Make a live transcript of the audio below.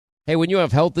Hey, when you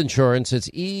have health insurance, it's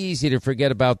easy to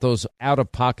forget about those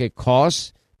out-of-pocket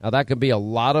costs. Now, that can be a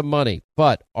lot of money,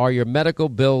 but are your medical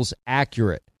bills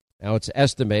accurate? Now, it's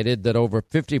estimated that over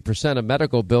 50% of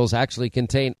medical bills actually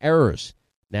contain errors.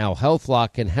 Now,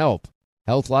 HealthLock can help.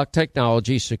 HealthLock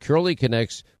technology securely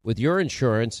connects with your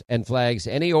insurance and flags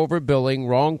any overbilling,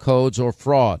 wrong codes, or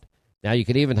fraud. Now, you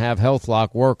can even have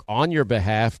HealthLock work on your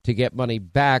behalf to get money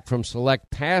back from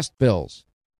select past bills.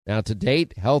 Now, to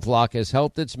date, HealthLock has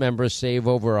helped its members save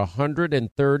over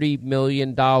 $130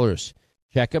 million.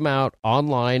 Check them out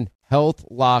online,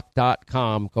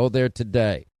 healthlock.com. Go there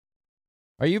today.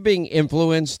 Are you being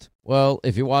influenced? Well,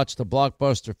 if you watched a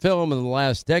blockbuster film in the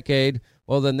last decade,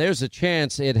 well, then there's a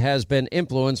chance it has been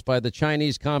influenced by the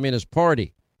Chinese Communist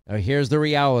Party. Now, here's the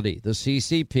reality. The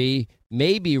CCP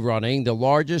may be running the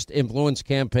largest influence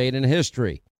campaign in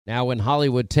history. Now, in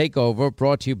Hollywood Takeover,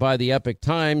 brought to you by the Epic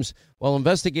Times, well,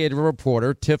 investigative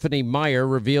reporter Tiffany Meyer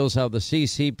reveals how the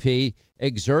CCP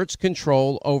exerts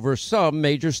control over some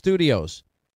major studios.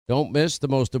 Don't miss the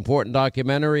most important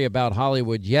documentary about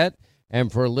Hollywood yet.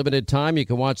 And for a limited time, you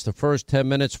can watch the first 10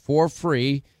 minutes for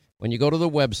free when you go to the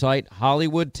website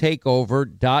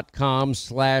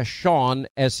hollywoodtakeover.com/Sean,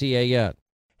 S-E-A-N.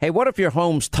 Hey, what if your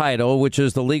home's title, which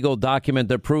is the legal document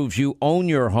that proves you own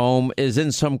your home, is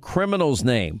in some criminal's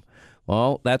name?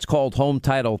 Well, that's called home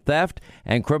title theft,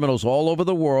 and criminals all over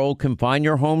the world can find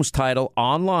your home's title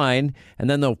online, and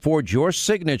then they'll forge your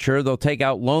signature. They'll take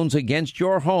out loans against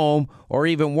your home, or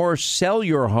even worse, sell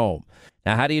your home.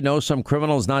 Now, how do you know some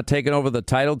criminal's not taking over the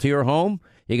title to your home?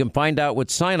 You can find out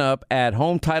with sign up at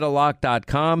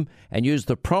HometitleLock.com and use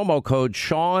the promo code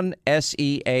Sean,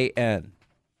 S-E-A-N.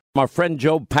 My friend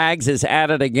Joe Pags is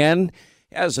at it again.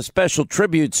 He has a special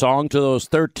tribute song to those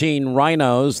 13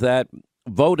 rhinos that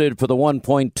voted for the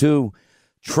 $1.2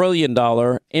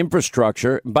 trillion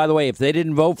infrastructure. And by the way, if they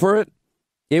didn't vote for it,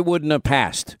 it wouldn't have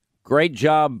passed. Great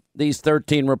job, these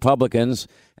 13 Republicans.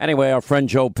 Anyway, our friend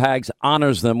Joe Pags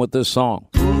honors them with this song.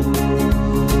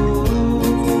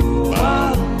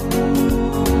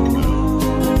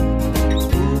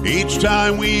 Each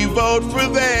time we vote for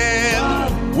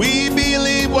them, we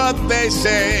believe what they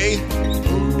say.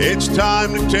 It's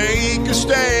time to take a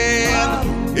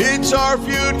stand. It's our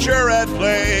future at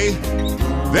play.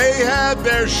 They had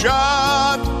their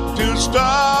shot to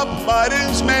stop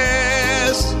Biden's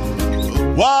mess.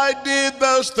 Why did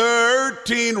those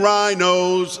 13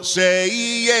 rhinos say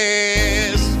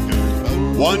yes?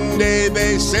 One day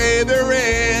they say they're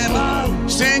in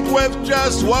sync with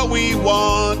just what we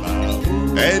want.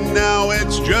 And now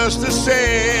it's just a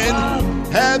sin.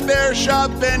 Had their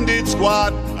shot, then did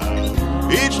squat.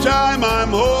 Each time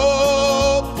I'm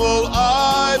hopeful,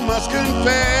 I must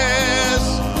confess.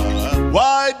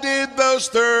 Why did those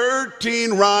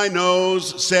 13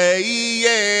 rhinos say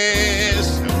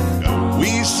yes?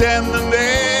 We send them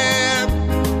there,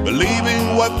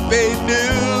 believing what they do.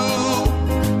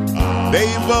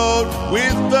 They vote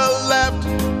with the left.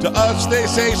 To us, they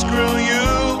say, screw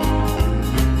you.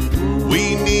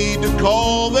 We need to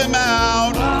call them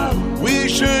out. We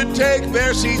should take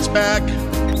their seats back.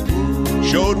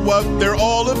 Showed what they're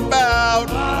all about.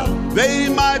 They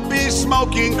might be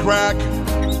smoking crack.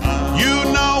 You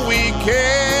know we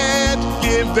can't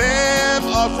give them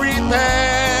a free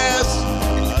pass.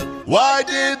 Why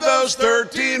did those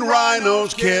 13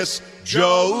 rhinos kiss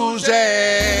Joe's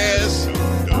ass?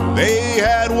 They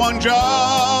had one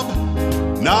job,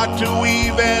 not to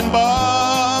weave and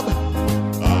bob.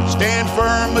 Stand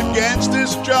firm against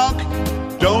this junk,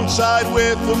 don't side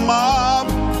with the mob.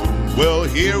 Well,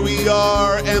 here we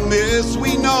are, and this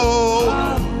we know.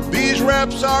 These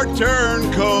reps are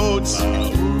turncoats.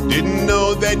 Didn't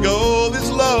know they'd go this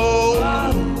low.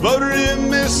 Voted in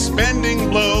this spending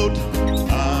bloat.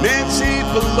 Nancy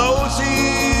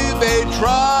Pelosi, they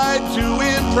tried to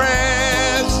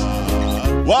impress.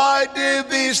 Why did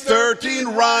these 13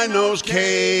 rhinos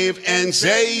cave and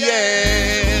say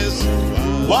yes?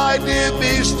 Why did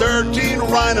these 13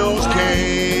 rhinos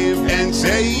cave and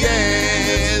say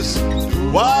yes?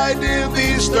 Why did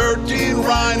these 13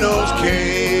 rhinos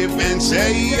cave and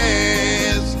say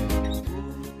yes?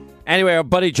 Anyway, our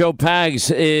buddy Joe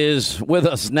Pags is with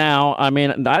us now. I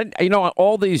mean,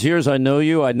 all these years I know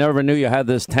you, I never knew you had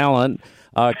this talent.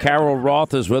 Carol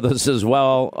Roth is with us as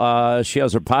well. She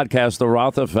has her podcast, The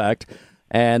Roth Effect,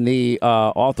 and the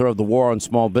author of The War on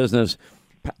Small Business.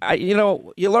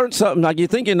 You learn something. Like, you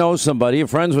think you know somebody, you're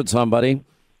friends with somebody,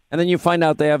 and then you find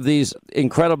out they have these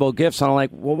incredible gifts. And I'm like,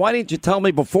 well, why didn't you tell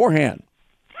me beforehand?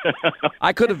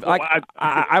 I could have.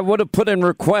 I would have put in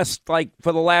requests like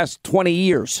for the last 20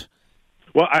 years.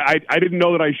 Well, I didn't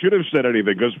know that I should have said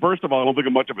anything because, first of all, I don't think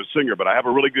I'm much of a singer, but I have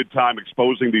a really good time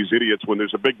exposing these idiots when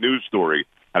there's a big news story,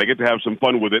 and I get to have some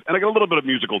fun with it. And I get a little bit of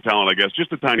musical talent, I guess,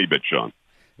 just a tiny bit, Sean.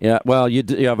 Yeah, well, you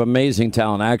have amazing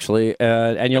talent, actually.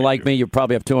 And you're like me, you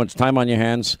probably have too much time on your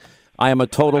hands. I am a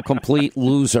total, complete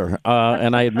loser,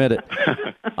 and I admit it.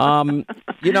 I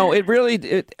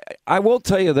will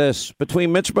tell you this.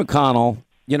 Between Mitch McConnell,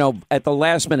 at the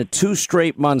last minute, 2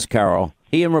 straight months, Carol,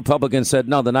 he and Republicans said,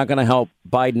 no, they're not going to help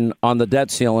Biden on the debt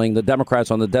ceiling, the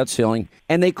Democrats on the debt ceiling.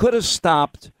 And they could have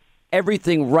stopped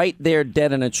everything right there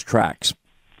dead in its tracks.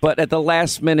 But at the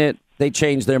last minute, they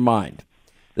changed their mind.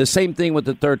 The same thing with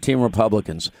the 13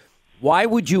 Republicans. Why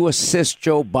would you assist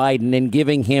Joe Biden in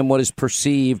giving him what is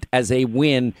perceived as a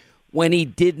win when he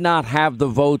did not have the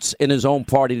votes in his own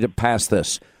party to pass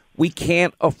this? We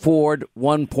can't afford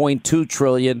 $1.2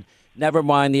 trillion. Never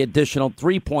mind the additional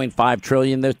 $3.5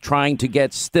 trillion they're trying to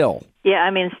get still. Yeah,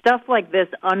 I mean, stuff like this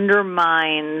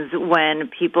undermines when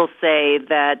people say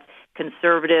that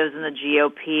conservatives in the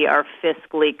GOP are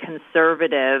fiscally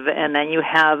conservative, and then you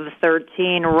have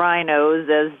 13 rhinos,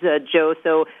 as Joe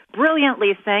so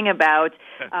brilliantly sang about,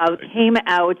 came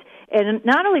out and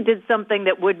not only did something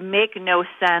that would make no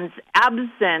sense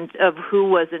absent of who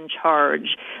was in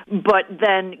charge, but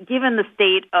then given the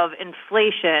state of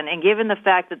inflation and given the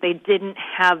fact that they didn't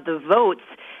have the votes,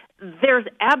 there's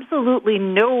absolutely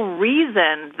no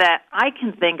reason that I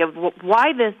can think of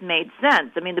why this made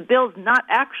sense. I mean, the bill's not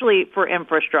actually for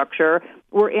infrastructure.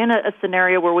 We're in a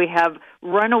scenario where we have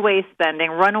runaway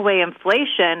spending, runaway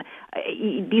inflation.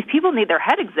 These people need their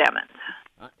head examined.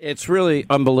 It's really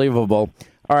unbelievable.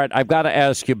 All right, I've got to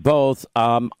ask you both.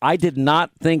 I did not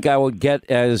think I would get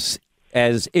as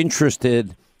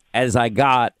interested as I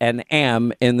got and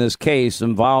am in this case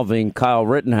involving Kyle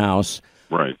Rittenhouse.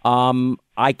 Right.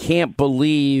 I can't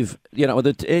believe,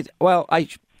 I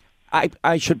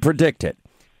should predict it.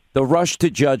 The rush to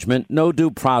judgment, no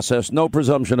due process, no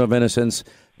presumption of innocence.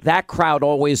 That crowd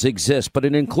always exists, but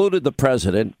it included the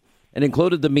president, it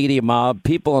included the media mob,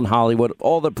 people in Hollywood,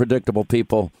 all the predictable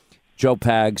people, Joe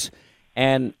Pags.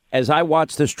 And as I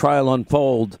watch this trial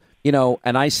unfold,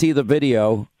 and I see the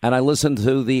video and I listen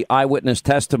to the eyewitness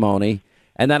testimony,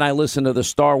 and then I listen to the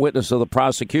star witness of the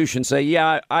prosecution say,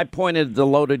 yeah, I pointed the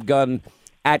loaded gun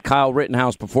at Kyle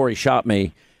Rittenhouse before he shot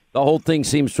me. The whole thing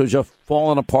seems to have just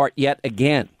fallen apart yet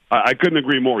again. I couldn't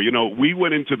agree more. We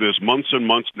went into this months and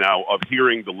months now of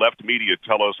hearing the left media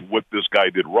tell us what this guy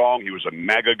did wrong. He was a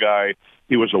MAGA guy.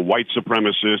 He was a white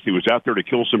supremacist. He was out there to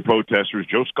kill some protesters.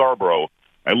 Joe Scarborough,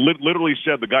 I literally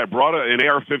said the guy brought an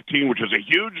AR-15, which is a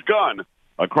huge gun,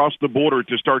 across the border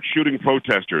to start shooting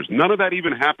protesters. None of that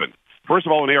even happened. First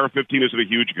of all, an AR-15 isn't a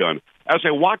huge gun. As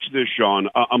I watch this, Sean,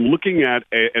 I'm looking at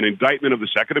an indictment of the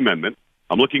Second Amendment.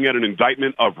 I'm looking at an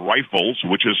indictment of rifles,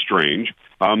 which is strange.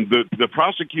 The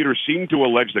prosecutor seemed to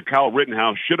allege that Kyle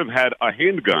Rittenhouse should have had a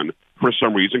handgun for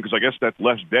some reason, because I guess that's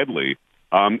less deadly,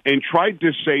 and tried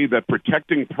to say that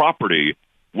protecting property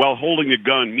while holding a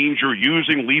gun means you're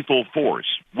using lethal force.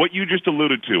 What you just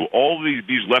alluded to, all these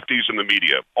lefties in the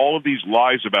media, all of these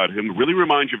lies about him really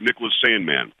remind you of Nicholas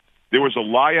Sandmann. There was a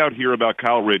lie out here about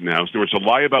Kyle Rittenhouse. There was a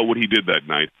lie about what he did that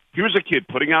night. Here's a kid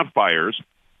putting out fires,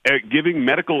 giving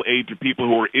medical aid to people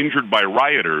who were injured by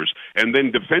rioters, and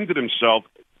then defended himself.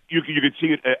 You could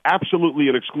see it absolutely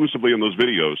and exclusively in those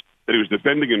videos that he was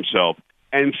defending himself.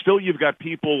 And still you've got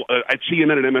people at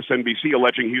CNN and MSNBC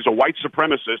alleging he's a white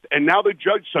supremacist, and now the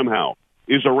judge somehow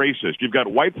is a racist. You've got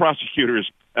white prosecutors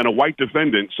and a white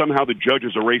defendant. Somehow the judge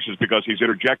is a racist because he's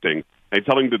interjecting and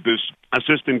telling this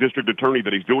assistant district attorney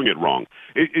that he's doing it wrong.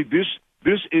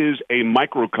 This is a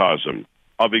microcosm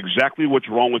of exactly what's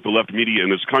wrong with the left media in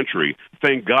this country.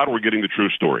 Thank God we're getting the true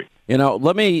story.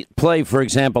 Let me play, for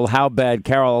example, how bad,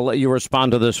 Carol, I'll let you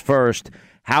respond to this first,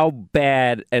 how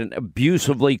bad and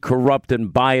abusively corrupt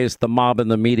and biased the mob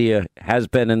and the media has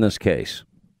been in this case.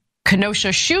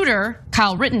 Kenosha shooter,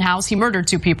 Kyle Rittenhouse, he murdered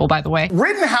 2 people, by the way.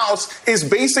 Rittenhouse is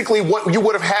basically what you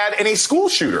would have had in a school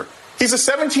shooter. He's a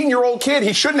 17-year-old kid.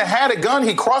 He shouldn't have had a gun.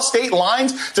 He crossed state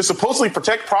lines to supposedly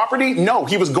protect property. No,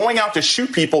 he was going out to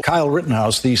shoot people. Kyle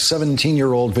Rittenhouse, the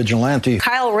 17-year-old vigilante.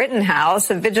 Kyle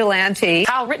Rittenhouse, a vigilante.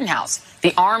 Kyle Rittenhouse,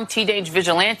 the armed teenage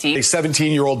vigilante. A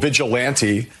 17-year-old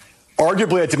vigilante,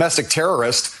 arguably a domestic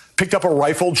terrorist, picked up a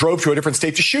rifle, drove to a different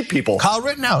state to shoot people. Kyle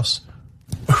Rittenhouse,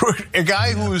 a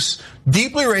guy who's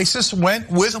deeply racist, went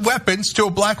with weapons to a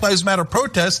Black Lives Matter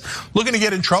protest looking to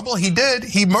get in trouble. He did.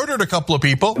 He murdered a couple of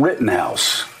people.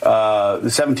 Rittenhouse, the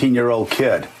 17-year-old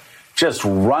kid, just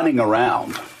running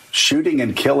around, shooting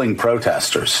and killing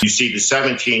protesters. You see the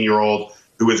 17-year-old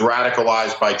who was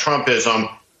radicalized by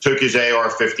Trumpism took his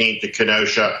AR-15 to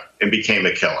Kenosha, and became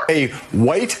a killer. A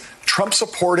white,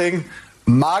 Trump-supporting,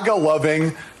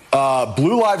 MAGA-loving,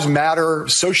 Blue Lives Matter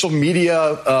social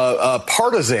media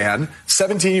partisan,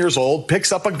 17 years old,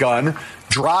 picks up a gun,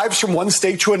 drives from one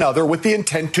state to another with the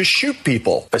intent to shoot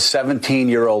people. A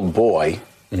 17-year-old boy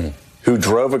who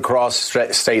drove across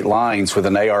state lines with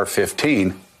an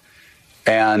AR-15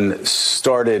 and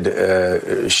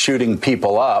started shooting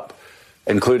people up,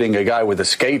 including a guy with a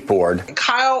skateboard.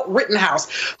 Kyle Rittenhouse,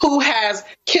 who has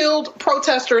killed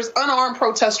protesters, unarmed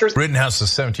protesters. Rittenhouse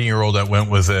is a 17-year-old that went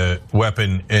with a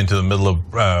weapon into the middle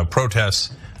of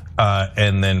protests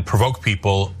and then provoked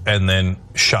people and then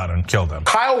shot and killed them.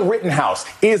 Kyle Rittenhouse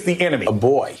is the enemy. A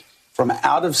boy from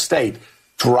out of state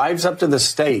drives up to the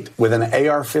state with an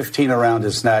AR-15 around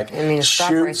his neck,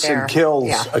 shoots and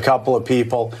kills a couple of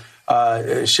people,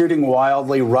 shooting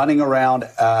wildly, running around,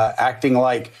 acting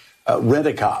like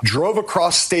rent-a-cop. Drove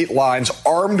across state lines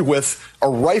armed with a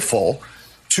rifle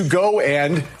to go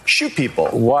and shoot people.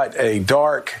 What a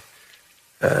dark,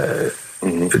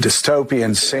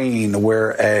 dystopian scene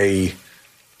where a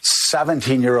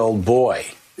 17-year-old boy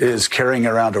is carrying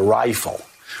around a rifle,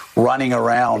 running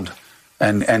around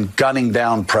and gunning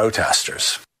down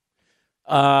protesters.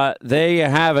 There you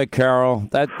have it, Carol.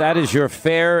 That is your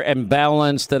fair and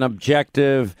balanced and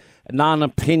objective,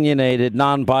 non-opinionated,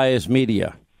 non-biased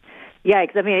media.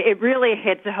 Yikes. I mean, it really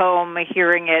hits home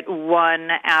hearing it one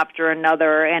after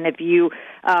another. And if you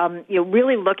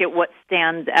really look at what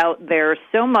stands out there,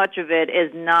 so much of it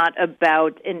is not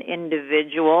about an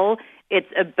individual.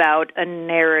 It's about a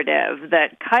narrative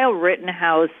that Kyle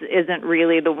Rittenhouse isn't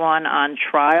really the one on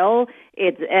trial.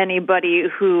 It's anybody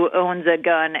who owns a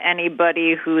gun,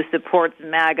 anybody who supports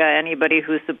MAGA, anybody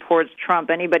who supports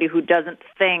Trump, anybody who doesn't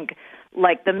think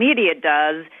like the media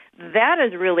does. That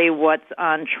is really what's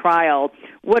on trial.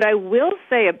 What I will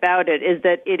say about it is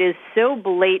that it is so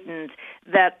blatant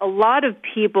that a lot of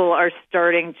people are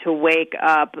starting to wake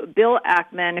up. Bill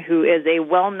Ackman, who is a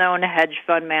well-known hedge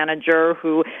fund manager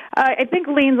who I think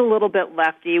leans a little bit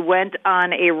lefty, went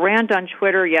on a rant on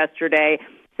Twitter yesterday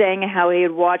saying how he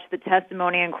had watched the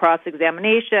testimony and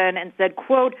cross-examination and said,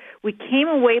 quote, "We came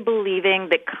away believing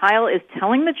that Kyle is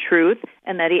telling the truth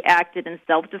and that he acted in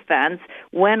self-defense,"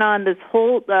 went on this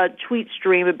whole tweet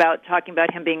stream about talking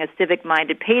about him being a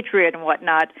civic-minded patriot and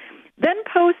whatnot, then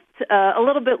posts a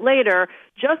little bit later,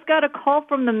 "Just got a call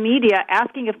from the media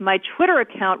asking if my Twitter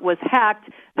account was hacked.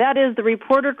 That is, the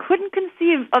reporter couldn't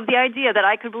conceive of the idea that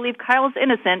I could believe Kyle's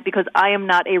innocent because I am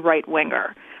not a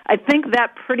right-winger." I think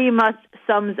that pretty much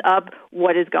sums up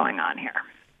what is going on here.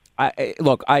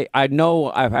 I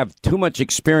know I have too much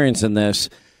experience in this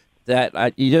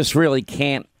that you just really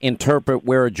can't interpret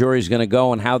where a jury's going to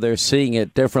go and how they're seeing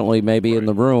it differently maybe in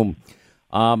the room.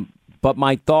 But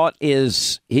my thought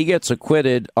is he gets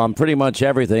acquitted on pretty much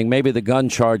everything. Maybe the gun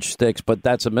charge sticks, but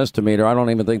that's a misdemeanor. I don't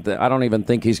even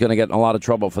think he's going to get in a lot of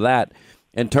trouble for that.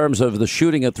 In terms of the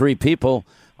shooting of 3 people,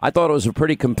 I thought it was a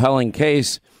pretty compelling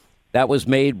case that was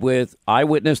made with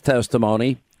eyewitness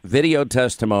testimony, video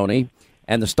testimony,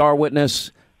 and the star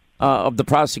witness of the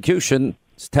prosecution's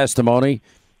testimony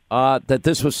that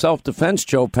this was self-defense,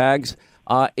 Joe Pags.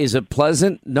 Is it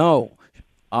pleasant? No.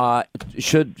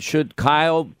 Should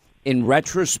Kyle, in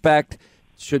retrospect,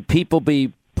 should people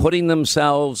be putting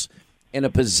themselves in a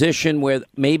position where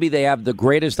maybe they have the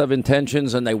greatest of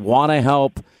intentions and they want to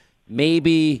help?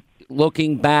 Maybe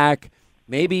looking back,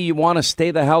 maybe you want to stay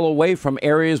the hell away from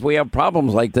areas where we have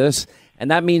problems like this,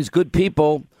 and that means good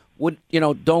people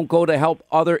don't go to help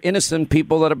other innocent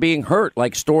people that are being hurt,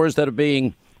 like stores that are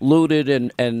being looted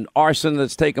and arson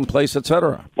that's taken place, et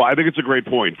cetera. Well, I think it's a great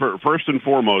point. First and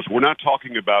foremost, we're not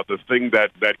talking about the thing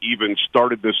that even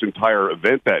started this entire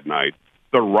event that night,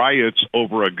 the riots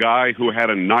over a guy who had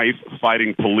a knife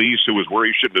fighting police who was where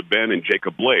he shouldn't have been, in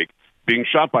Jacob Blake, being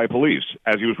shot by police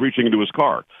as he was reaching into his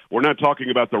car. We're not talking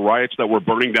about the riots that were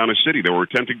burning down a city. They were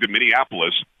attempting to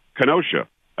Minneapolis, Kenosha.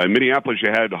 In Minneapolis,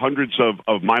 you had hundreds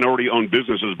of minority-owned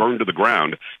businesses burned to the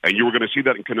ground, and you were going to see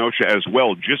that in Kenosha as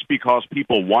well, just because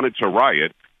people wanted to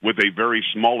riot with a very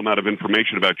small amount of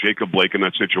information about Jacob Blake in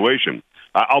that situation.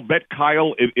 I'll bet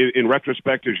Kyle, in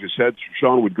retrospect, as you said,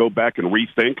 Sean, would go back and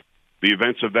rethink the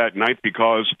events of that night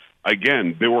because,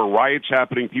 again, there were riots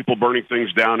happening, people burning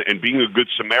things down, and being a good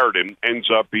Samaritan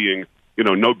ends up being,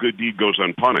 no good deed goes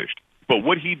unpunished. But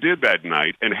what he did that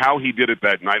night and how he did it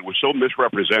that night was so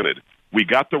misrepresented. We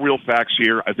got the real facts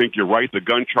here. I think you're right. The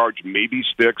gun charge maybe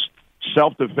sticks.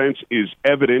 Self-defense is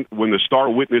evident when the star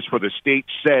witness for the state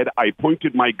said, "I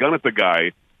pointed my gun at the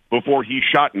guy before he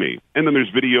shot me." And then there's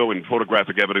video and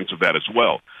photographic evidence of that as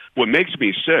well. What makes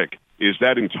me sick is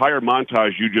that entire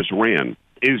montage you just ran.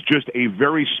 is just a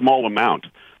very small amount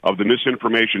of the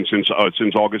misinformation since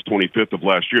August 25th of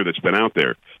last year that's been out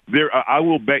there. I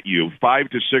will bet you 5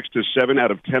 to 6 to 7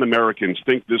 out of 10 Americans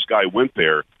think this guy went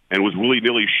there and was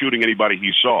willy-nilly shooting anybody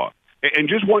he saw. And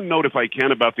just one note, if I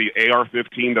can, about the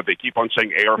AR-15 that they keep on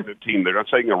saying AR-15. They're not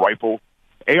saying a rifle.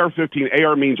 AR-15,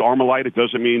 AR means Armalite. It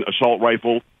doesn't mean assault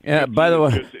rifle. Yeah, by the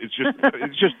way.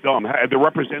 It's just dumb. They're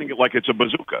representing it like it's a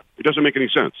bazooka. It doesn't make any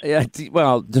sense. Yeah,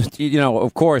 well,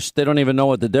 of course, they don't even know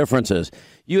what the difference is.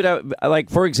 You'd have, like,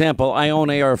 for example, I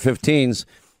own AR-15s,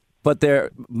 but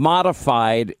they're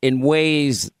modified in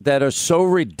ways that are so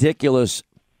ridiculous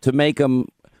to make them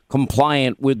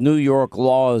compliant with New York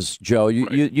laws, Joe.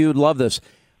 You'd love this.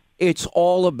 It's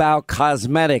all about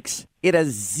cosmetics. It has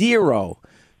zero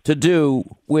to do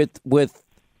with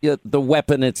the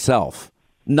weapon itself.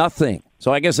 Nothing.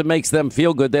 So I guess it makes them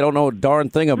feel good. They don't know a darn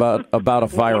thing about a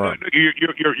firearm.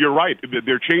 You're right.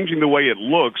 They're changing the way it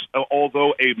looks,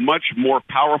 although a much more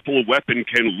powerful weapon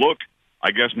can look, I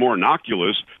guess, more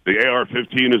innocuous. The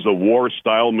AR-15 is a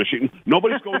war-style machine.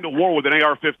 Nobody's going to war with an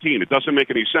AR-15. It doesn't make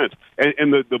any sense.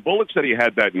 And the bullets that he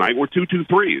had that night were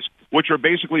 .223s, which are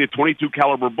basically a .22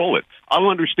 caliber bullet. I don't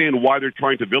understand why they're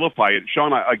trying to vilify it.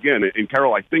 Sean, again, and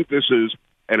Carol, I think this is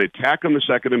an attack on the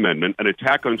Second Amendment, an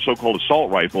attack on so-called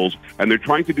assault rifles, and they're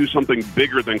trying to do something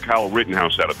bigger than Kyle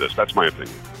Rittenhouse out of this. That's my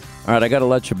opinion. All right, I got to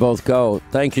let you both go.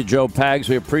 Thank you, Joe Pags.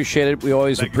 We appreciate it. We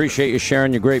always appreciate you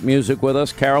sharing your great music with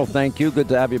us. Carol, thank you. Good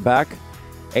to have you back.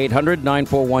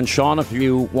 800-941-SEAN if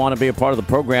you want to be a part of the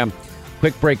program.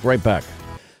 Quick break, right back.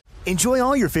 Enjoy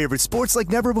all your favorite sports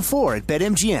like never before at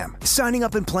BetMGM. Signing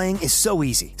up and playing is so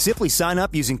easy. Simply sign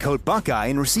up using code Buckeye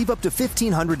and receive up to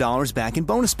 $1,500 back in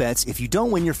bonus bets if you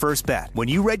don't win your first bet. When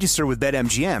you register with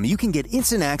BetMGM, you can get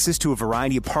instant access to a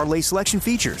variety of parlay selection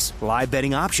features, live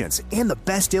betting options, and the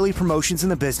best daily promotions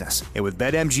in the business. And with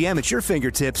BetMGM at your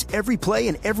fingertips, every play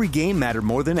and every game matter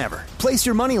more than ever. Place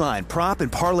your moneyline, prop,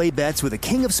 and parlay bets with the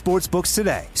king of sportsbooks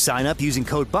today. Sign up using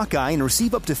code Buckeye and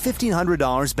receive up to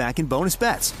 $1,500 back in bonus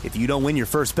bets if you don't win your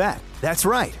first bet. That's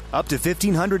right, up to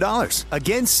 $1,500.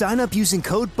 Again, sign up using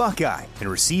code Buckeye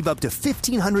and receive up to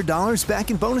 $1,500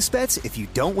 back in bonus bets if you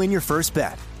don't win your first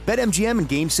bet. BetMGM and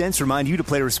GameSense remind you to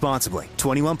play responsibly.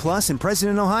 21 plus and present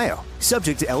in Ohio.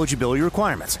 Subject to eligibility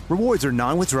requirements. Rewards are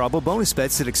non-withdrawable bonus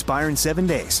bets that expire in 7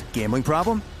 days. Gambling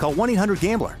problem? Call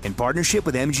 1-800-GAMBLER in partnership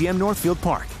with MGM Northfield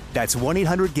Park. That's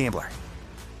 1-800-GAMBLER.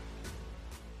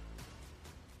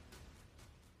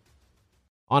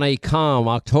 On a calm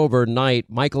October night,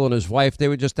 Michael and his wife, they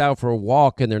were just out for a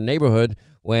walk in their neighborhood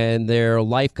when their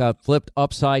life got flipped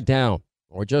upside down,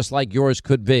 or just like yours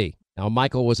could be. Now,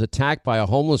 Michael was attacked by a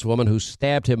homeless woman who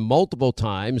stabbed him multiple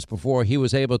times before he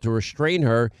was able to restrain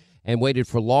her and waited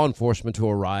for law enforcement to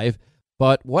arrive.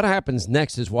 But what happens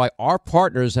next is why our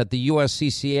partners at the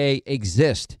USCCA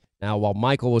exist. Now, while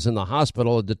Michael was in the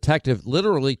hospital, a detective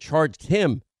literally charged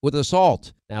him with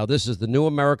assault. Now, this is the new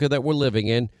America that we're living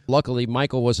in. Luckily,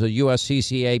 Michael was a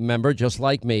USCCA member just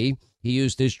like me. He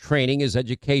used his training, his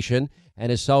education,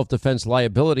 and his self-defense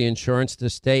liability insurance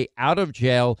to stay out of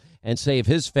jail and save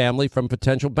his family from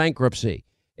potential bankruptcy.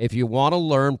 If you want to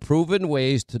learn proven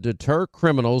ways to deter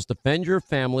criminals, defend your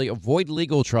family, avoid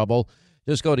legal trouble,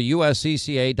 just go to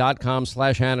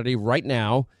uscca.com/Hannity right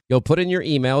now. You'll put in your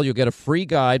email. You'll get a free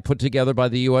guide put together by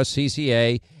the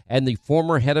USCCA and the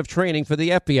former head of training for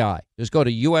the FBI. Just go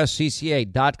to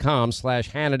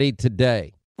uscca.com/Hannity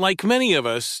today. Like many of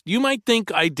us, you might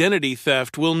think identity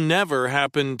theft will never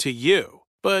happen to you.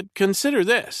 But consider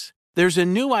this. There's a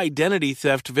new identity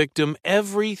theft victim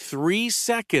every 3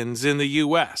 seconds in the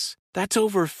U.S. That's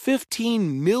over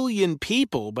 15 million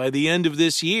people by the end of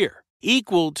this year,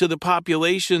 equal to the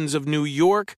populations of New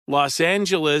York, Los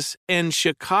Angeles, and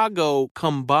Chicago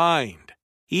combined.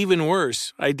 Even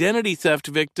worse, identity theft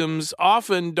victims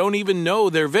often don't even know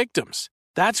they're victims.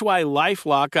 That's why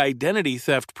LifeLock Identity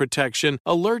Theft Protection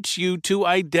alerts you to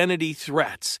identity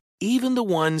threats, even the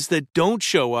ones that don't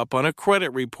show up on a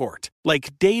credit report,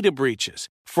 like data breaches,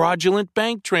 fraudulent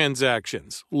bank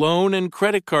transactions, loan and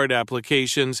credit card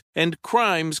applications, and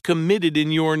crimes committed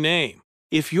in your name.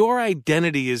 If your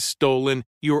identity is stolen,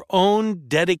 your own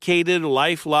dedicated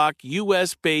LifeLock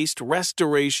U.S.-based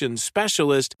restoration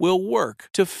specialist will work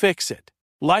to fix it.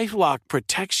 LifeLock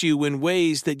protects you in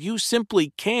ways that you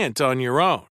simply can't on your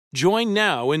own. Join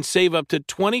now and save up to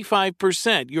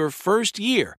 25% your first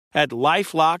year at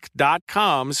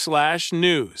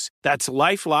LifeLock.com/news. That's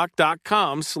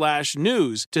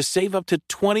LifeLock.com/news to save up to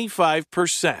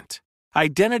 25%.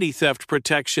 Identity theft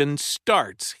protection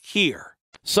starts here.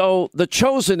 So The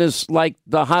Chosen is like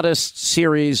the hottest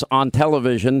series on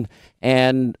television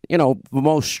and, the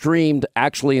most streamed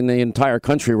actually in the entire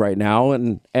country right now.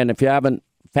 And if you haven't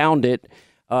found it,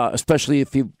 especially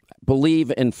if you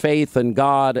believe in faith and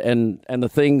God and the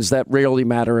things that really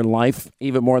matter in life,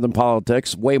 even more than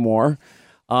politics, way more,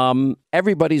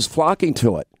 everybody's flocking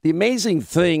to it. The amazing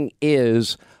thing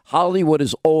is Hollywood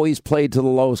has always played to the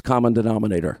lowest common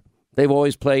denominator. They've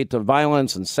always played to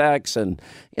violence and sex and,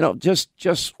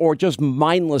 just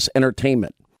mindless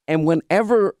entertainment. And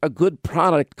whenever a good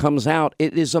product comes out,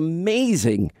 it is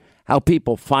amazing how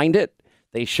people find it,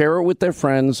 they share it with their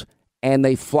friends, and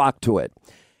they flock to it.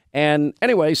 And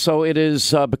anyway, so it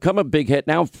has become a big hit.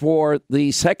 Now, for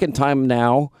the second time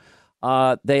now,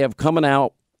 they have come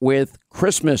out with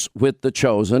Christmas with The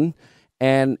Chosen.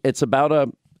 And it's about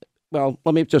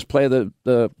let me just play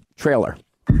the trailer.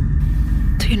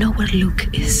 Do you know where Luke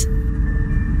is?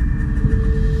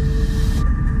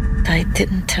 I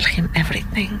didn't tell him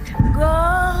everything.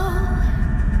 Go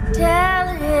tell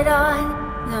it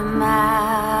on the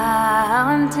mountain.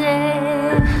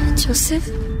 Joseph,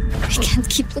 I can't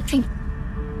keep looking.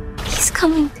 He's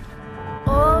coming.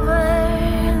 Over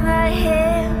the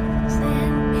hills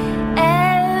and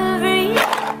everywhere.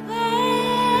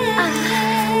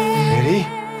 Mary,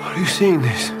 are you seeing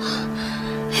this?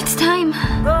 It's time.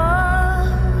 Go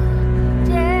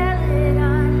tell it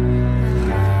on the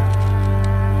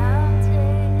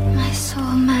mountain. My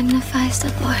soul magnifies the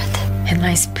Lord, and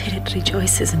my spirit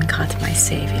rejoices in God, my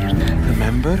Savior.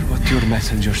 Remember what your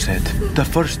messenger said. The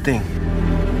first thing.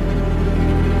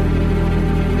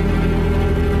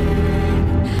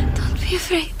 Don't be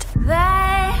afraid.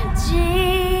 That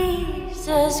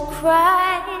Jesus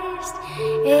Christ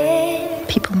is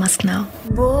People must know.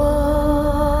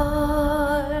 born.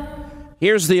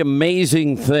 Here's the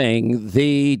amazing thing.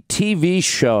 The TV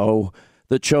show,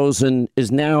 The Chosen,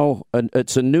 is now,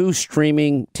 it's a new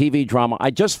streaming TV drama.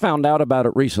 I just found out about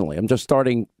it recently. I'm just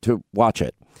starting to watch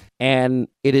it. And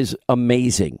it is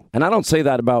amazing. And I don't say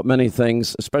that about many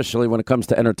things, especially when it comes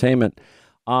to entertainment.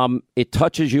 It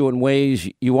touches you in ways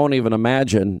you won't even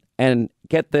imagine. And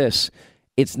get this,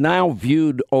 it's now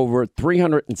viewed over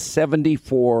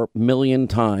 374 million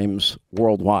times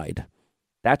worldwide.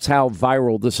 That's how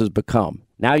viral this has become.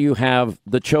 Now you have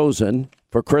The Chosen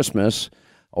for Christmas,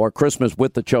 or Christmas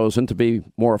with The Chosen to be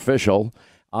more official.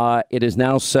 It is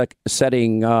now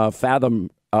setting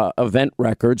Fathom event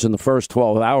records in the first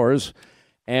 12 hours.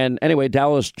 And anyway,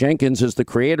 Dallas Jenkins is the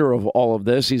creator of all of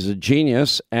this. He's a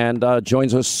genius and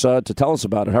joins us to tell us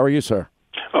about it. How are you, sir?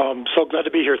 So glad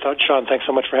to be here, Sean. Thanks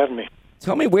so much for having me.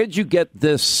 Tell me, where did you get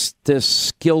this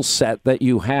skill set that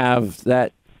you have,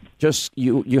 that just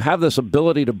you have this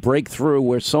ability to break through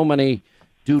where so many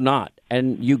do not,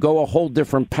 and you go a whole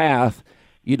different path.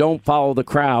 You don't follow the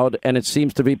crowd, and it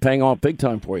seems to be paying off big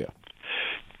time for you.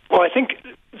 Well, I think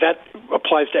that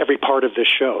applies to every part of this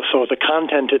show. So the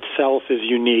content itself is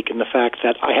unique in the fact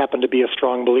that I happen to be a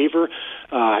strong believer.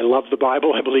 I love the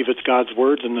Bible. I believe it's God's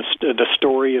words, and the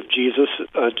story of Jesus,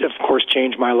 of course,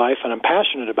 changed my life, and I'm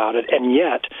passionate about it. And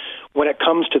yet, when it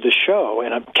comes to the show,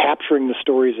 and I'm capturing the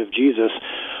stories of Jesus,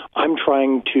 I'm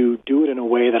trying to do it in a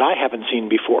way that I haven't seen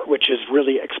before, which is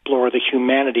really explore the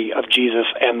humanity of Jesus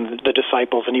and the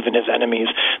disciples and even his enemies.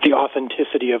 The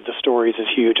authenticity of the stories is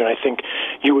huge, and I think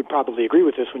you would probably agree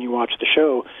with this when you watch the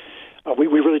show. We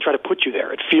really try to put you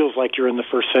there. It feels like you're in the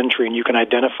first century, and you can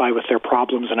identify with their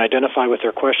problems and identify with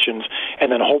their questions,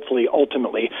 and then hopefully,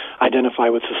 ultimately, identify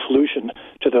with the solution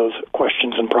to those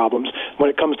questions and problems. When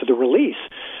it comes to the release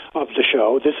of the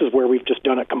show, this is where we've just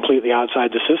done it completely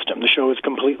outside the system. The show is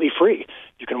completely free.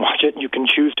 You can watch it, and you can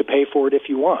choose to pay for it if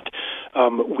you want.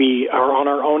 We are on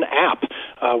our own app.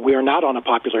 We are not on a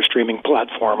popular streaming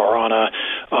platform or on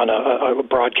a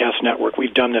broadcast network.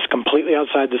 We've done this completely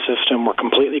outside the system. We're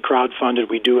completely crowdfunded.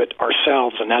 We do it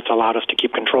ourselves, and that's allowed us to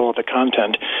keep control of the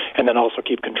content and then also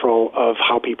keep control of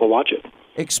how people watch it.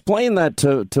 Explain that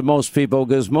to most people,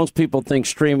 because most people think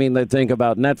streaming, they think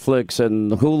about Netflix and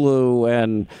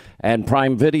Hulu and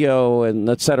Prime Video and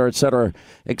et cetera, et cetera.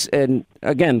 And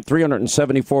again,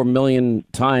 374 million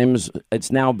times it's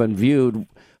now been viewed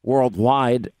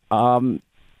worldwide.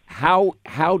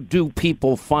 How do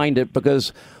people find it?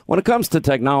 Because when it comes to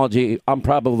technology, I'm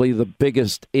probably the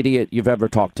biggest idiot you've ever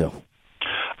talked to.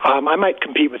 I might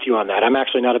compete with you on that. I'm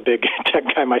actually not a big tech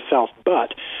guy myself,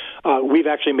 but We've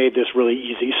actually made this really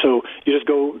easy. So you just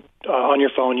go on your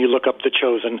phone, you look up The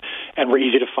Chosen, and we're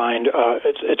easy to find.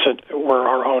 We're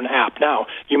our own app. Now,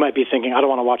 you might be thinking, I don't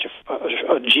want to watch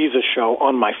a Jesus show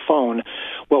on my phone.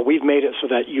 Well, we've made it so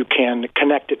that you can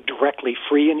connect it directly,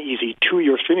 free and easy, to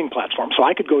your streaming platform. So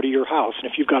I could go to your house, and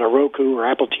if you've got a Roku or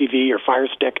Apple TV or Fire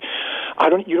Stick,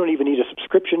 you don't even need a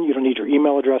subscription. You don't need your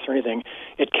email address or anything.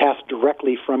 It casts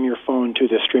directly from your phone to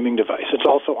this streaming device. It's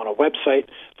also on a website,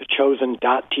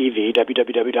 thechosen.tv,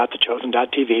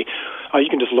 www.thechosen.tv. You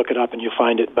can just look it up and you'll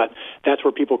find it, but that's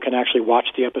where people can actually watch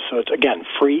the episodes. Again,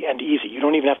 free and easy. You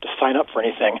don't even have to sign up for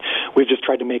anything. We've just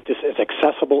tried to make this as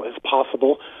accessible as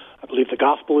possible. I believe the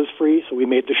gospel is free, so we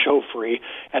made the show free,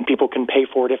 and people can pay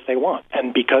for it if they want.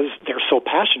 And because they're so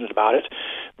passionate about it,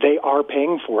 they are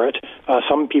paying for it.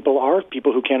 Some people are.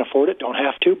 People who can't afford it don't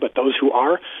have to, but those who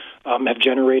are have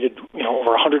generated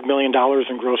over $100 million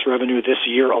in gross revenue this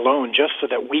year alone, just so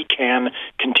that we can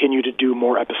continue to do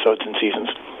more episodes and seasons.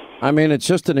 I mean, it's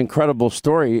just an incredible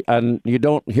story, and you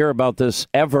don't hear about this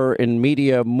ever in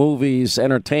media, movies,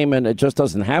 entertainment. It just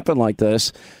doesn't happen like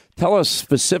this. Tell us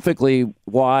specifically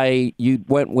why you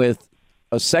went with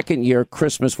a second year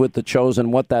Christmas with The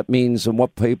Chosen, what that means and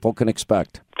what people can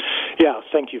expect. Yeah,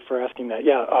 thank you for asking that.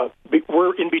 Yeah,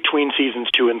 we're in between seasons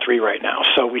 2 and 3 right now.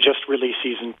 So we just released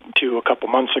season 2 a couple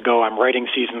months ago. I'm writing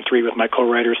season 3 with my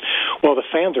co-writers. Well, the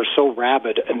fans are so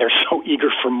rabid and they're so eager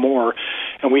for more.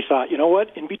 And we thought, you know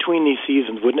what? In between these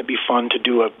seasons, wouldn't it be fun to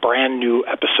do a brand new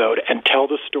episode and tell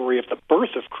the story of the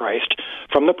birth of Christ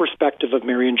from the perspective of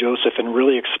Mary and Joseph and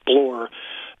really explore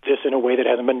this in a way that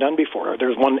hasn't been done before.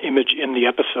 There's one image in the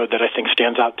episode that I think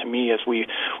stands out to me as we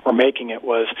were making it.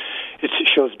 It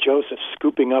shows Joseph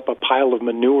scooping up a pile of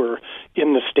manure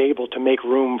in the stable to make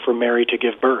room for Mary to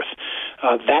give birth.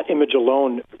 That image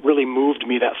alone really moved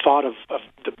me, that thought of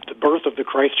the birth of the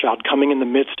Christ child coming in the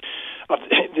midst of,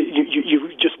 you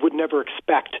just would never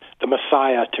expect the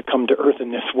Messiah to come to earth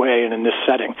in this way and in this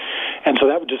setting. And so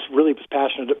that just really was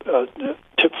passionate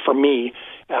for me.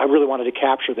 I really wanted to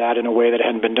capture that in a way that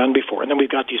hadn't been done before. And then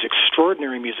we've got these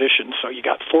extraordinary musicians. So you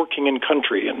got For King and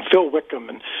Country and Phil Wickham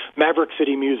and Maverick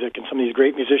City Music and some of these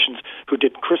great musicians who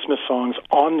did Christmas songs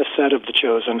on the set of The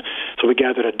Chosen. So we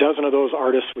gathered a dozen of those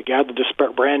artists. We gathered this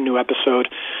brand new episode,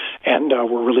 and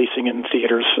we're releasing it in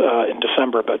theaters in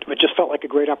December. But it just felt like a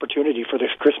great opportunity for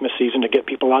this Christmas season to get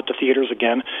people out to theaters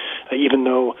again, even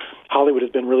though Hollywood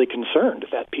has been really concerned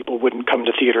that people wouldn't come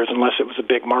to theaters unless it was a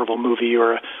big Marvel movie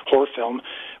or a horror film.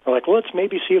 We're like, well, let's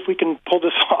maybe see if we can pull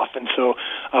this off. And so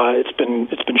it's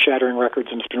been shattering records,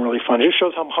 and it's been really fun. It just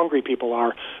shows how hungry people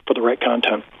are for the right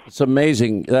content. It's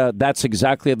amazing. That's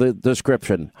exactly the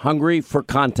description. Hungry for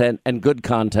content and good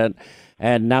content.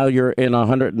 And now you're in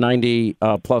 190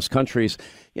 plus countries.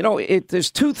 You know, there's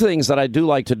two things that I do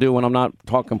like to do when I'm not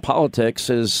talking politics.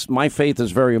 Is my faith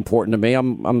is very important to me.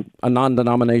 I'm a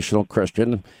non-denominational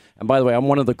Christian. And by the way, I'm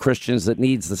one of the Christians that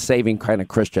needs the saving kind of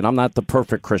Christian. I'm not the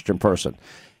perfect Christian person.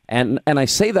 And I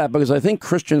say that because I think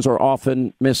Christians are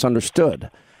often misunderstood.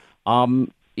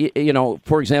 You know,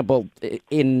 for example,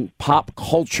 in pop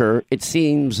culture, it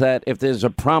seems that if there's a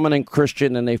prominent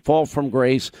Christian and they fall from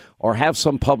grace or have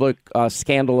some public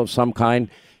scandal of some kind,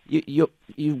 you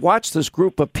watch this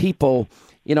group of people,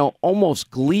 you know, almost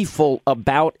gleeful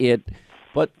about it.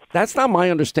 But that's not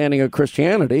my understanding of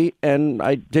Christianity. And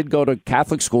I did go to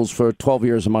Catholic schools for 12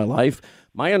 years of my life.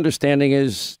 My understanding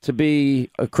is to be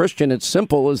a Christian, it's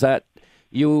simple, is that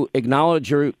you acknowledge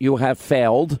you have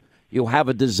failed. You have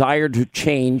a desire to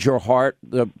change your heart.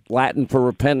 The Latin for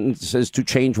repentance is to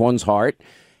change one's heart.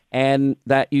 And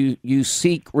that you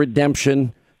seek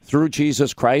redemption through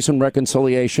Jesus Christ and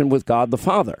reconciliation with God the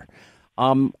Father.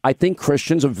 I think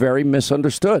Christians are very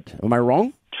misunderstood. Am I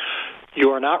wrong?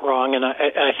 You are not wrong, and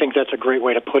I think that's a great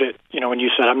way to put it. You know, when you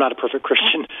said, I'm not a perfect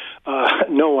Christian,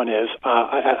 no one is.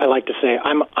 I like to say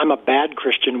I'm a bad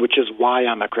Christian, which is why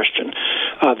I'm a Christian.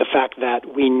 The fact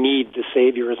that we need the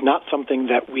Savior is not something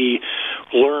that we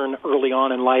learn early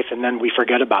on in life and then we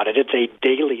forget about it. It's a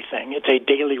daily thing. It's a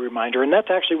daily reminder, and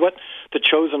that's actually what The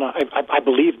Chosen, I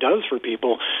believe, does for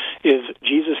people, is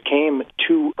Jesus came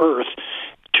to earth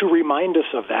to remind us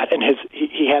of that. And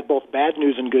he had both bad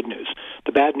news and good news.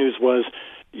 The bad news was,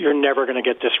 you're never going to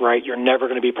get this right. You're never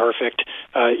going to be perfect.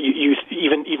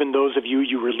 Even those of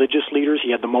you religious leaders,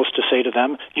 he had the most to say to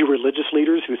them. You religious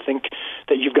leaders who think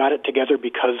that you've got it together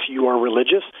because you are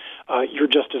religious, you're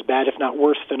just as bad, if not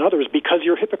worse, than others because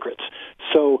you're hypocrites.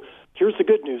 So here's the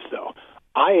good news, though.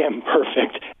 I am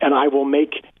perfect, and I will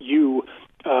make you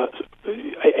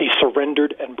a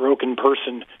surrendered and broken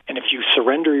person, and if you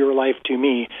surrender your life to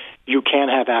me, you can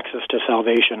have access to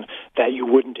salvation that you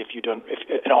wouldn't if you don't.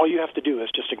 And all you have to do is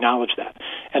just acknowledge that.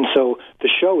 And so the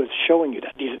show is showing you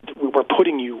that we're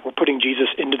putting Jesus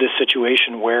into this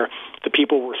situation where the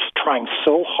people were trying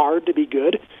so hard to be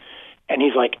good, and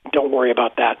he's like, "Don't worry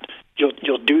about that.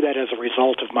 You'll do that as a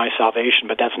result of my salvation,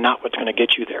 but that's not what's going to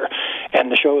get you there."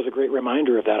 And the show is a great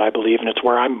reminder of that, I believe, and it's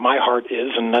where my heart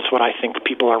is, and that's what I think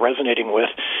people are resonating with.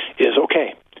 Is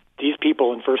okay. These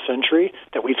people in first century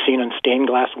that we've seen in stained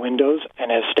glass windows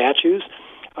and as statues,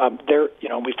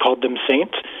 we've called them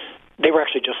saints. They were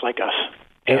actually just like us,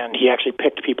 and he actually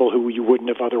picked people who you wouldn't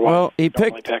have otherwise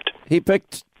picked. He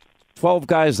picked 12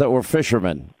 guys that were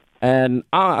fishermen. And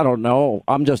I don't know.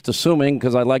 I'm just assuming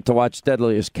because I like to watch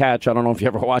Deadliest Catch. I don't know if you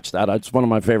ever watched that. It's one of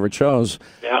my favorite shows.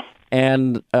 Yeah.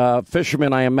 And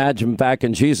fishermen, I imagine, back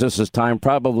in Jesus' time,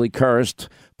 probably cursed,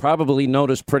 probably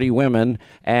noticed pretty women,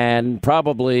 and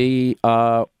probably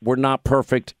were not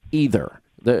perfect either.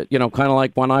 Kind of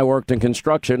like when I worked in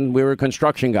construction, we were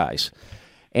construction guys.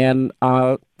 And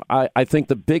I think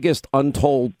the biggest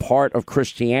untold part of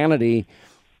Christianity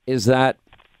is that,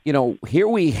 here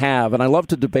we have, and I love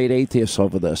to debate atheists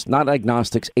over this, not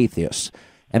agnostics, atheists.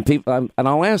 And people, and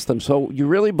I'll ask them, so you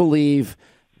really believe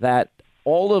that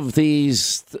all of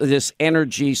this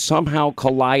energy somehow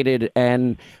collided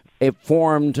and it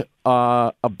formed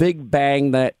a big bang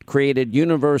that created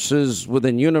universes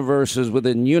within universes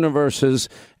within universes,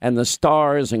 and the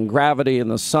stars and gravity and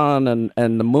the sun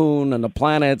and the moon and the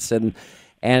planets and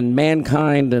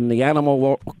mankind and the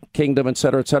animal kingdom, et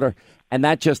cetera, and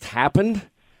that just happened?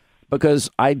 Because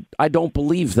I don't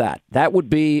believe that. That would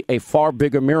be a far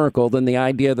bigger miracle than the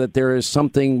idea that there is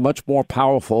something much more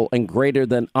powerful and greater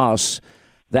than us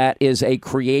that is a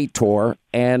creator.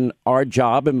 And our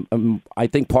job, and I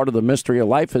think part of the mystery of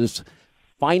life, is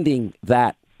finding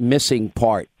that missing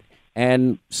part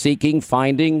and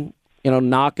finding,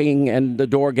 knocking and the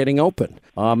door getting open.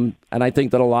 And I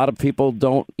think that a lot of people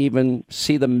don't even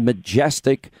see the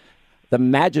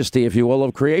majesty, if you will,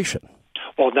 of creation.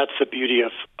 Well, that's the beauty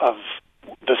of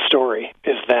the story,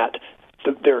 is that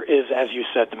there is, as you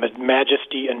said, the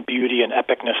majesty and beauty and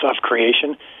epicness of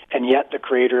creation, and yet the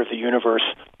creator of the universe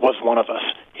was one of us.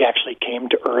 He actually came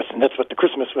to earth, and that's what the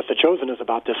Christmas with the Chosen is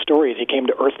about, this story. He came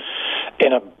to earth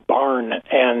in a barn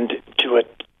and to a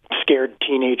scared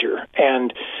teenager,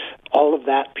 and all of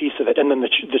that piece of it, and then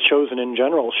the Chosen in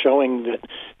general, showing that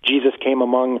Jesus came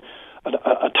among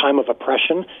a time of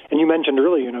oppression. And you mentioned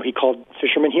earlier, he called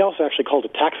fishermen. He also actually called a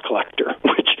tax collector,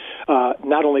 which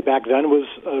not only back then was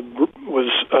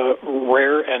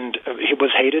rare and it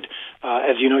was hated.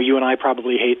 As you know, you and I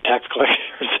probably hate tax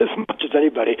collectors as much as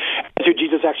anybody. And so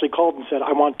Jesus actually called and said,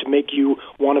 "I want to make you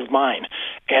one of mine."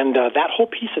 And that whole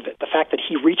piece of it, the fact that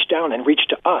he reached down and reached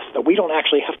to us, that we don't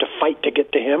actually have to fight to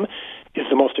get to him, is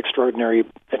the most extraordinary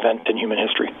event in human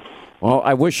history. Well,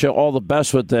 I wish you all the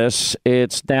best with this.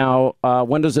 It's now,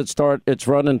 when does it start? It's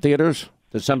run in theaters,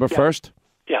 December 1st?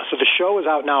 Yeah, so the show is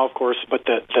out now, of course, but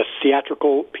the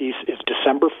theatrical piece is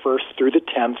December 1st through the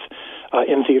 10th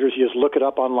in theaters. You just look it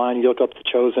up online. You look up The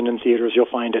Chosen in theaters,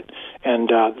 you'll find it. And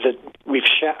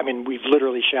we've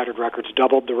literally shattered records,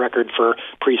 doubled the record for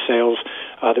pre-sales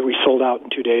that we sold out in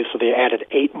 2 days. So they added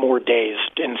 8 more days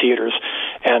in theaters,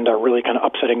 and are really kind of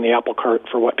upsetting the apple cart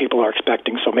for what people are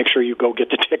expecting. So make sure you go get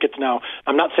the tickets now.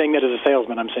 I'm not saying that as a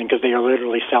salesman. I'm saying because they are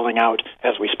literally selling out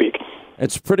as we speak.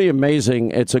 It's pretty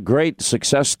amazing. It's a great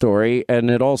success story,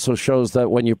 and it also shows that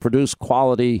when you produce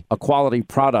a quality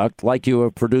product like you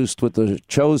have produced with The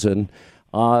Chosen,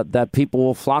 that people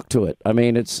will flock to it. I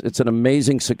mean, it's an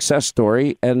amazing success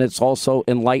story, and it's also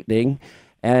enlightening.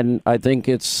 And I think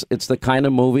it's the kind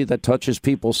of movie that touches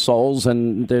people's souls,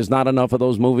 and there's not enough of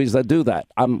those movies that do that.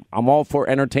 I'm all for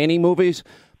entertaining movies,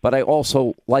 but I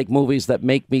also like movies that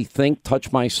make me think,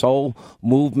 touch my soul,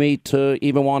 move me to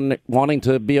even wanting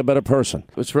to be a better person.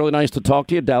 It's really nice to talk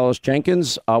to you, Dallas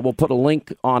Jenkins. We'll put a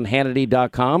link on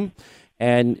Hannity.com,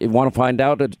 and if you want to find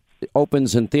out, it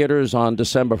opens in theaters on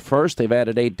December 1st. They've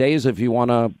added 8 days. If you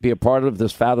want to be a part of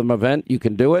this Fathom event, you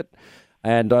can do it.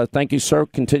 And thank you, sir.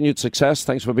 Continued success.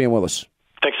 Thanks for being with us.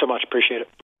 Thanks so much. Appreciate it.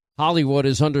 Hollywood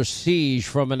is under siege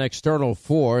from an external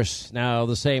force. Now,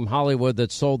 the same Hollywood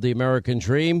that sold the American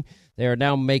dream, they are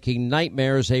now making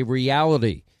nightmares a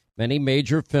reality. Many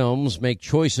major films make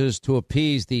choices to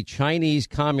appease the Chinese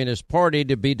Communist Party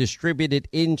to be distributed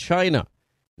in China.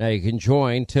 Now you can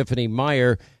join Tiffany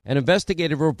Meyer, an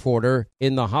investigative reporter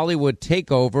in the Hollywood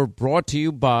Takeover, brought to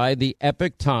you by the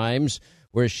Epoch Times,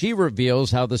 where she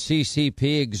reveals how the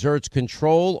CCP exerts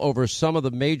control over some of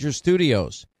the major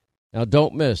studios. Now,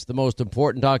 don't miss the most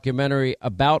important documentary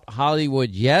about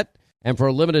Hollywood yet. And for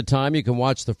a limited time, you can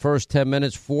watch the first 10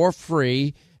 minutes for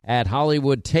free at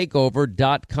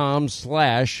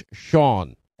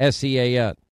HollywoodTakeover.com/Sean,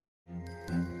 SEAN.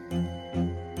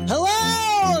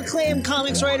 Hello, acclaimed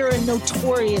comics writer and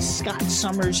notorious Scott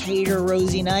Summers hater,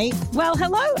 Rosie Knight. Well,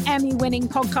 hello, Emmy-winning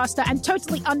podcaster and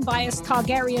totally unbiased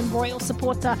Targaryen royal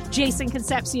supporter, Jason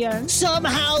Concepcion.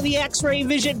 Somehow the X-Ray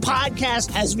Vision podcast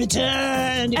has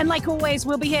returned. And like always,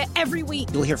 we'll be here every week.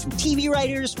 You'll hear from TV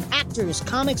writers, actors,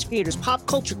 comics creators, pop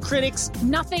culture critics.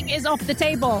 Nothing is off the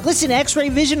table. Listen to X-Ray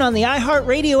Vision on the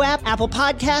iHeartRadio app, Apple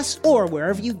Podcasts, or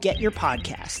wherever you get your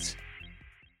podcasts.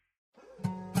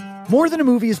 More Than a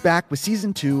Movie is back with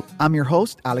Season 2. I'm your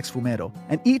host, Alex Fumero,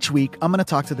 and each week I'm going to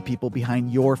talk to the people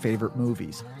behind your favorite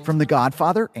movies. From The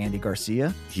Godfather, Andy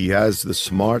Garcia. He has the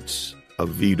smarts of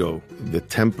Vito, the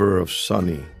temper of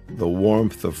Sonny, the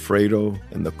warmth of Fredo,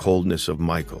 and the coldness of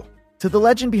Michael. To the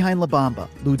legend behind La Bamba,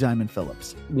 Lou Diamond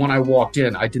Phillips. When I walked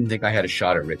in, I didn't think I had a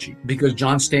shot at Richie because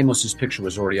John Stamos' picture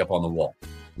was already up on the wall.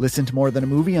 Listen to More Than a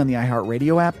Movie on the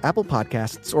iHeartRadio app, Apple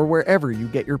Podcasts, or wherever you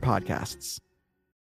get your podcasts.